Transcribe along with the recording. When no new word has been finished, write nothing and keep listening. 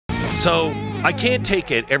So I can't take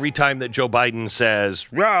it every time that Joe Biden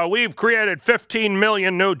says, well, we've created 15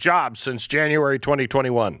 million new jobs since January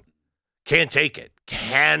 2021. Can't take it.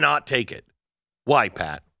 Cannot take it. Why,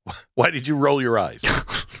 Pat? Why did you roll your eyes?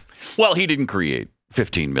 Well, he didn't create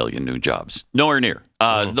 15 million new jobs. Nowhere near.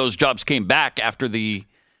 Those jobs came back after the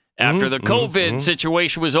COVID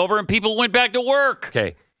situation was over and people went back to work.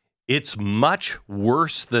 Okay. It's much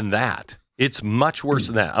worse than that. It's much worse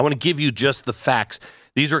than that. I want to give you just the facts.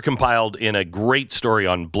 These are compiled in a great story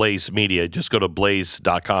on Blaze Media. Just go to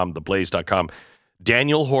blaze.com, theblaze.com.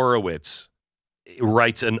 Daniel Horowitz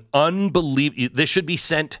writes an unbelievable, this should be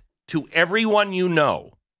sent to everyone you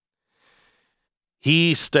know.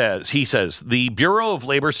 He says, the Bureau of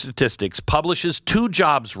Labor Statistics publishes two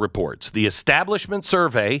jobs reports, the Establishment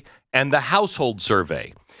Survey and the Household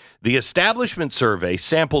Survey. The Establishment Survey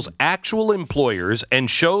samples actual employers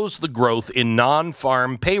and shows the growth in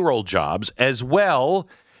non-farm payroll jobs as well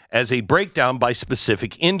as a breakdown by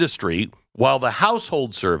specific industry, while the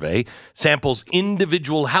Household Survey samples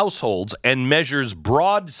individual households and measures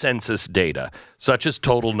broad census data, such as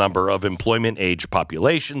total number of employment-age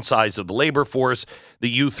population, size of the labor force,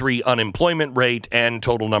 the U3 unemployment rate, and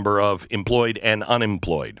total number of employed and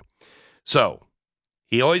unemployed. So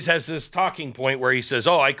he always has this talking point where he says,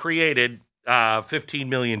 I created 15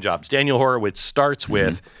 million jobs. Daniel Horowitz starts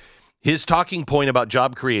with his talking point about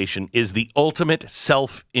job creation is the ultimate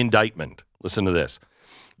self-indictment. Listen to this.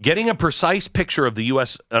 Getting a precise picture of the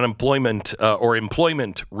U.S. unemployment or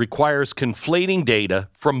employment requires conflating data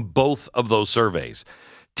from both of those surveys.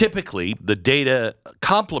 Typically, the data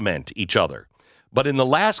complement each other. But in the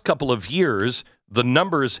last couple of years, the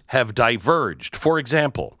numbers have diverged. For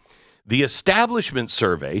example, the Establishment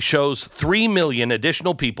Survey shows 3 million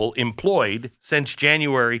additional people employed since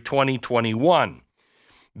January 2021.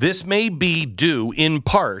 This may be due in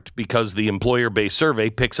part because the employer-based survey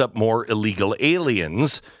picks up more illegal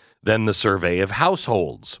aliens than the survey of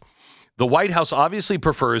households. The White House obviously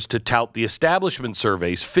prefers to tout the Establishment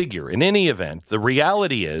Survey's figure. In any event, the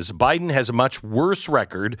reality is Biden has a much worse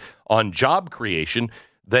record on job creation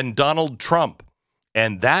than Donald Trump.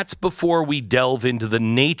 And that's before we delve into the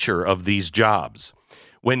nature of these jobs.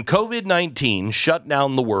 When COVID-19 shut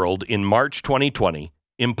down the world in March 2020,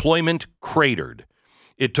 employment cratered.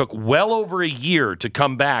 It took well over a year to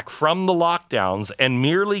come back from the lockdowns and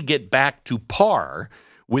merely get back to par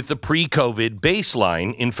with the pre-COVID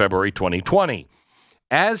baseline in February 2020.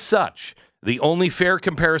 As such, the only fair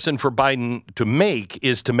comparison for Biden to make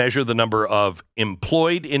is to measure the number of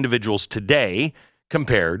employed individuals today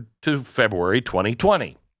compared to February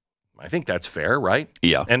 2020. I think that's fair, right?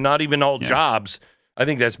 Yeah. And not even all jobs. I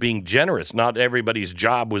think that's being generous. Not everybody's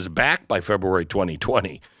job was back by February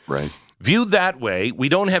 2020. Right. Viewed that way, we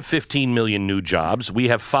don't have 15 million new jobs. We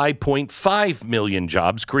have 5.5 million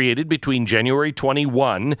jobs created between January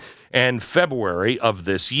 21 and February of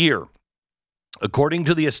this year, according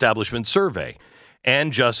to the Establishment Survey,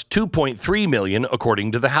 and just 2.3 million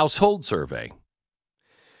according to the Household Survey.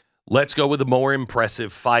 Let's go with a more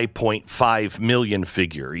impressive 5.5 million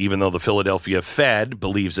figure, even though the Philadelphia Fed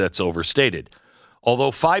believes that's overstated.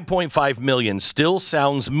 Although 5.5 million still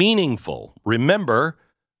sounds meaningful, remember,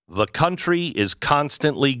 the country is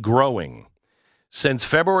constantly growing. Since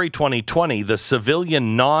February 2020, the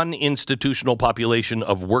civilian non-institutional population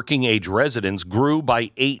of working-age residents grew by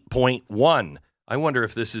 8.1. I wonder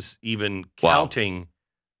if this is even counting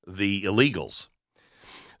the illegals.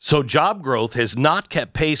 So job growth has not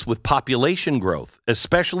kept pace with population growth,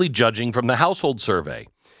 especially judging from the Household Survey.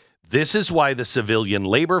 This is why the civilian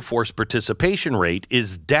labor force participation rate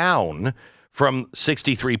is down from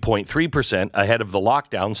 63.3% ahead of the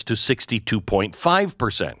lockdowns to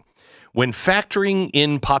 62.5%. When factoring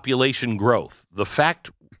in population growth, the fact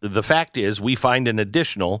is we find an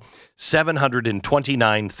additional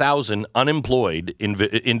 729,000 unemployed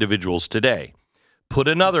individuals today. Put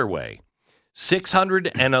another way,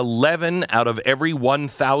 611 out of every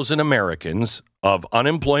 1,000 Americans of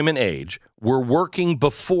unemployment age were working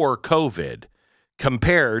before COVID,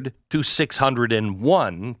 compared to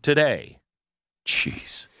 601 today.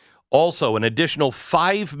 Jeez. Also, an additional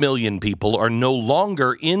 5 million people are no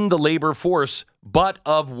longer in the labor force but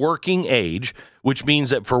of working age, which means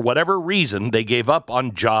that for whatever reason, they gave up on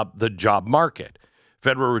the job market.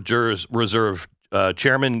 Federal Reserve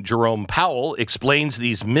Chairman Jerome Powell explains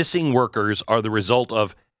these missing workers are the result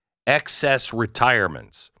of excess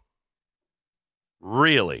retirements.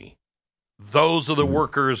 Really? Those are the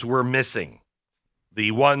workers we're missing, the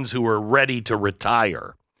ones who are ready to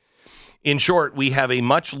retire. In short, we have a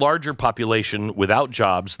much larger population without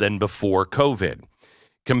jobs than before COVID.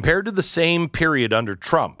 Compared to the same period under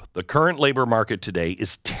Trump, the current labor market today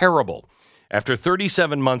is terrible. After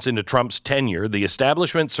 37 months into Trump's tenure, the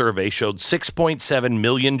establishment survey showed 6.7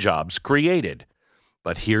 million jobs created.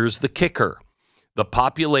 But here's the kicker. The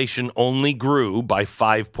population only grew by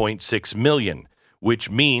 5.6 million,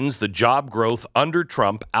 which means the job growth under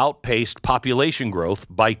Trump outpaced population growth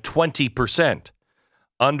by 20%.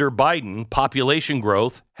 Under Biden, population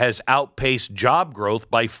growth has outpaced job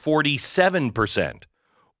growth by 47%,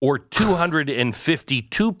 or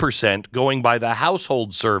 252% going by the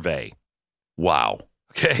household survey. Wow.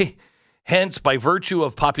 Okay. Hence, by virtue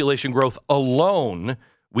of population growth alone,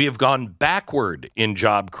 we have gone backward in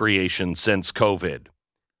job creation since COVID.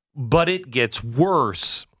 But it gets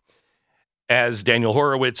worse. As Daniel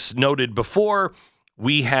Horowitz noted before,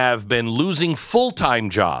 we have been losing full-time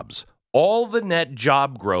jobs. All the net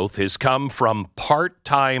job growth has come from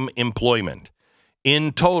part-time employment.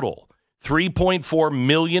 In total, 3.4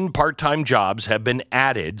 million part-time jobs have been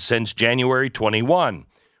added since January 21,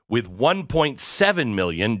 with 1.7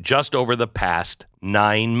 million just over the past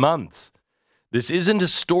 9 months. This isn't a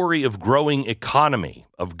story of growing economy,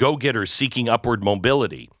 of go-getters seeking upward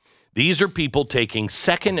mobility. These are people taking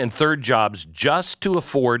second and third jobs just to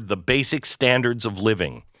afford the basic standards of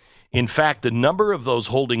living. In fact, the number of those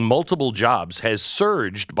holding multiple jobs has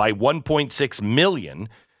surged by 1.6 million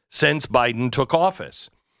since Biden took office.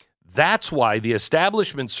 That's why the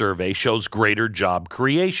establishment survey shows greater job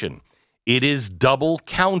creation. It is double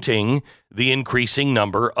counting the increasing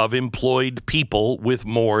number of employed people with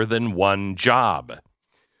more than one job.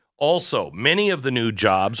 Also, many of the new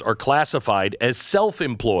jobs are classified as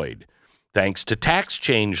self-employed. Thanks to tax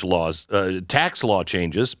law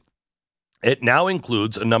changes, it now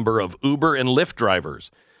includes a number of Uber and Lyft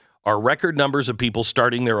drivers. Are record numbers of people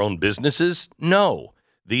starting their own businesses? No.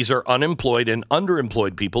 These are unemployed and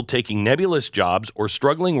underemployed people taking nebulous jobs or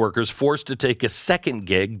struggling workers forced to take a second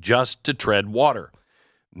gig just to tread water.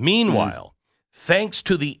 Meanwhile, thanks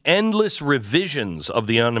to the endless revisions of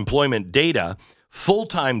the unemployment data,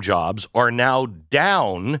 full-time jobs are now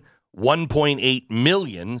down 1.8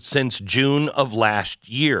 million since June of last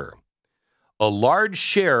year. A large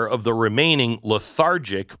share of the remaining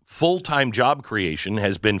lethargic full-time job creation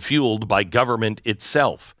has been fueled by government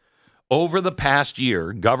itself. Over the past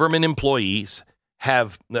year, government employment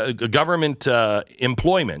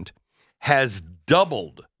has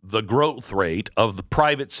doubled the growth rate of the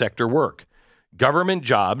private sector work. Government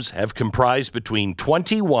jobs have comprised between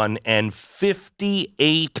 21 and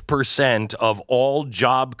 58% of all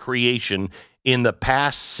job creation in the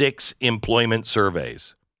past 6 employment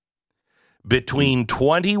surveys. Between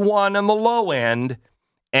 21 on the low end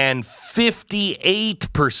and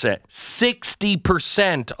 58%,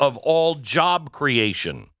 60% of all job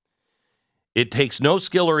creation. It takes no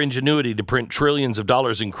skill or ingenuity to print trillions of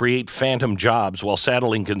dollars and create phantom jobs while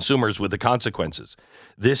saddling consumers with the consequences.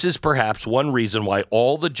 This is perhaps one reason why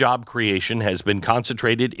all the job creation has been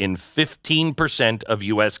concentrated in 15% of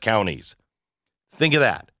U.S. counties. Think of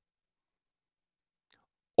that.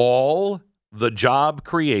 All the job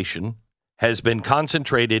creation has been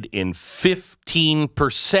concentrated in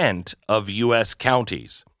 15% of U.S.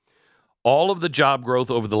 counties. All of the job growth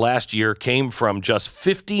over the last year came from just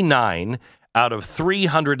 59 out of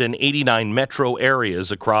 389 metro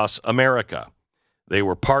areas across America. They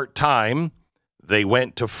were part-time, they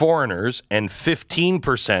went to foreigners, and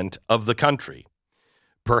 15% of the country.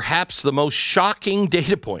 Perhaps the most shocking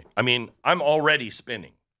data point, I'm already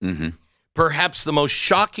spinning. Perhaps the most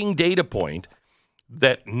shocking data point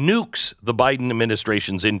that nukes the Biden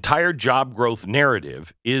administration's entire job growth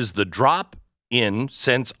narrative is the drop in,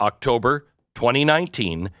 since October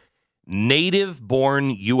 2019,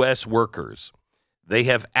 native-born U.S. workers. They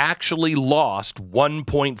have actually lost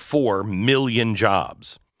 1.4 million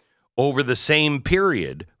jobs. Over the same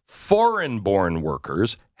period, foreign-born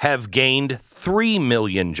workers have gained 3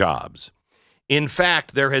 million jobs. In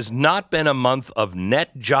fact, there has not been a month of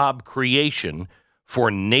net job creation for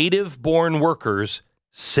native-born workers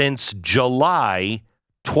since July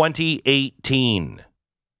 2018.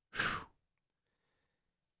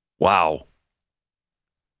 Wow.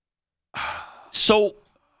 So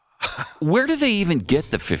where do they even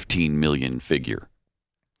get the 15 million figure?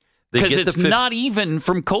 Because it's not even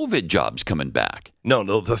from COVID jobs coming back.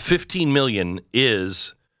 No, the 15 million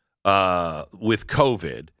is with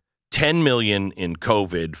COVID, 10 million in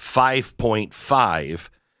COVID, 5.5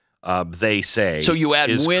 they say. So you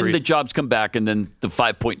add when the jobs come back, and then the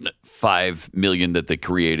 5.5 million that they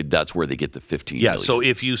created, that's where they get the 15 million. Yeah, so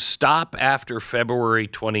if you stop after February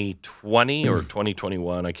 2020 or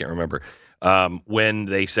 2021, I can't remember, when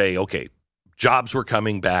they say, okay, jobs were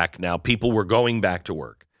coming back now, people were going back to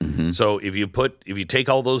work. So if you take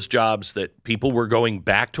all those jobs that people were going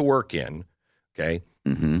back to work in, okay,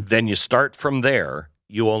 then you start from there,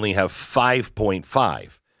 you only have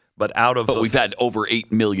 5.5. But we've had over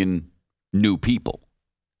 8 million new people.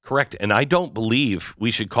 Correct. And I don't believe we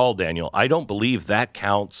should call, Daniel, I don't believe that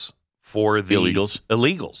counts for the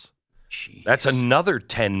illegals. Jeez. That's another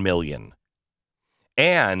 10 million.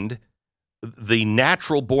 And the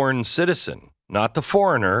natural-born citizen, not the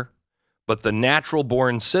foreigner, but the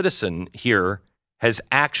natural-born citizen here has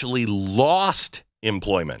actually lost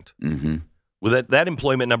employment. Well, that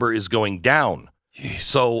employment number is going down. Jeez.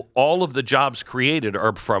 So all of the jobs created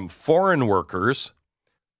are from foreign workers,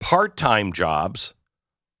 part-time jobs,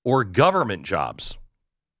 or government jobs.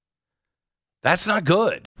 That's not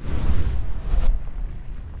good.